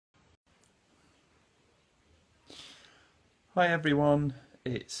Hi everyone,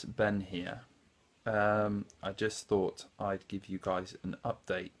 it's Ben here. I just thought I'd give you guys an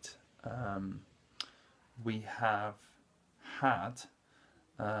update. We have had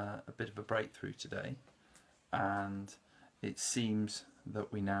a bit of a breakthrough today, and it seems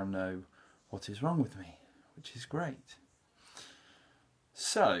that we now know what is wrong with me, which is great.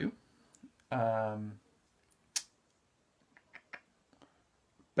 So,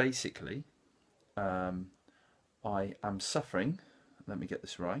 basically, I am suffering, let me get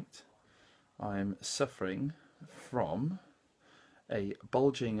this right, I am suffering from a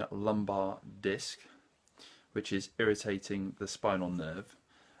bulging lumbar disc which is irritating the spinal nerve,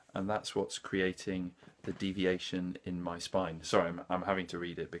 and that's what's creating the deviation in my spine. Sorry, I'm having to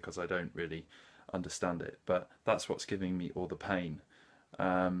read it because I don't really understand it, but that's what's giving me all the pain.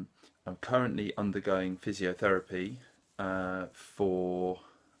 I'm currently undergoing physiotherapy for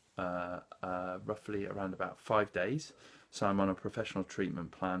roughly around about 5 days. So I'm on a professional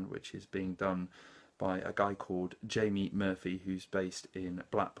treatment plan which is being done by a guy called Jamie Murphy, who's based in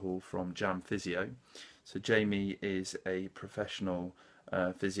Blackpool from Jam Physio. So Jamie is a professional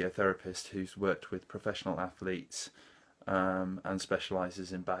physiotherapist who's worked with professional athletes and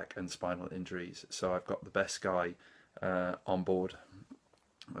specialises in back and spinal injuries. So I've got the best guy on board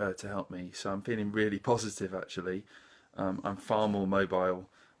to help me. So I'm feeling really positive actually. I'm far more mobile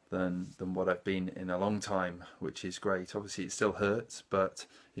than what I've been in a long time, which is great. Obviously it still hurts, but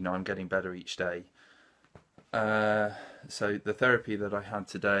you know, I'm getting better each day. So the therapy that I had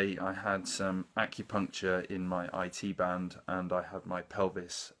today, I had some acupuncture in my IT band, and I had my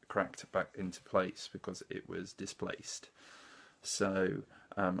pelvis cracked back into place because it was displaced. So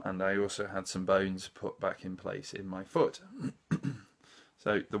and I also had some bones put back in place in my foot.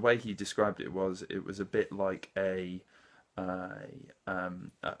 So the way he described it was a bit like a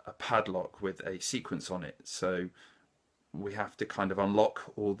padlock with a sequence on it. So we have to kind of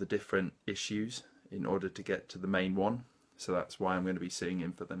unlock all the different issues in order to get to the main one. So that's why I'm going to be seeing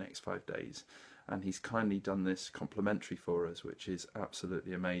him for the next 5 days. And he's kindly done this complimentary for us, which is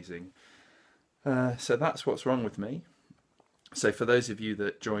absolutely amazing. So that's what's wrong with me. So for those of you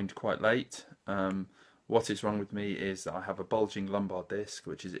that joined quite late, what is wrong with me is that I have a bulging lumbar disc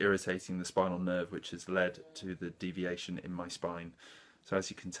which is irritating the spinal nerve, which has led to the deviation in my spine. So as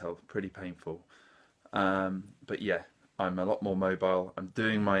you can tell, pretty painful. But yeah, I'm a lot more mobile. I'm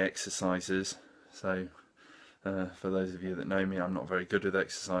doing my exercises. So for those of you that know me, I'm not very good with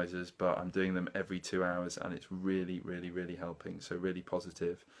exercises, but I'm doing them every 2 hours, and it's really, really, really helping. So really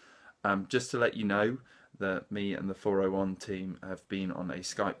positive. Just to let you know that me and the 401 team have been on a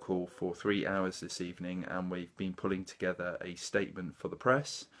Skype call for 3 hours this evening, and we've been pulling together a statement for the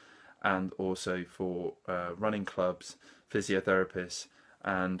press and also for running clubs, physiotherapists,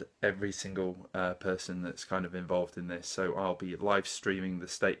 and every single person that's kind of involved in this. So I'll be live streaming the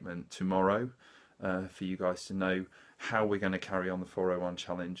statement tomorrow for you guys to know how we're going to carry on the 401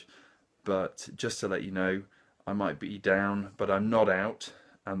 challenge. But just to let you know, I might be down, but I'm not out,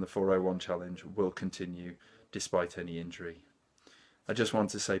 and the 401 challenge will continue despite any injury. I just want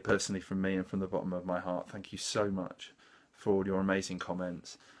to say personally from me and from the bottom of my heart, thank you so much for all your amazing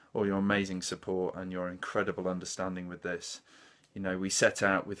comments, all your amazing support, and your incredible understanding with this. You know, we set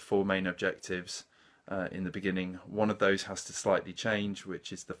out with 4 main objectives in the beginning. One of those has to slightly change,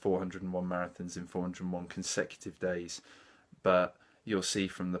 which is the 401 marathons in 401 consecutive days. But you'll see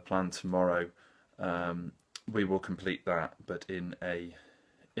from the plan tomorrow, we will complete that, but in a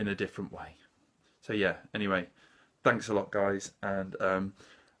different way. So yeah, anyway, thanks a lot guys, and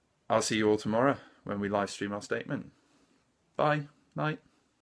I'll see you all tomorrow when we live stream our statement. Bye. Night.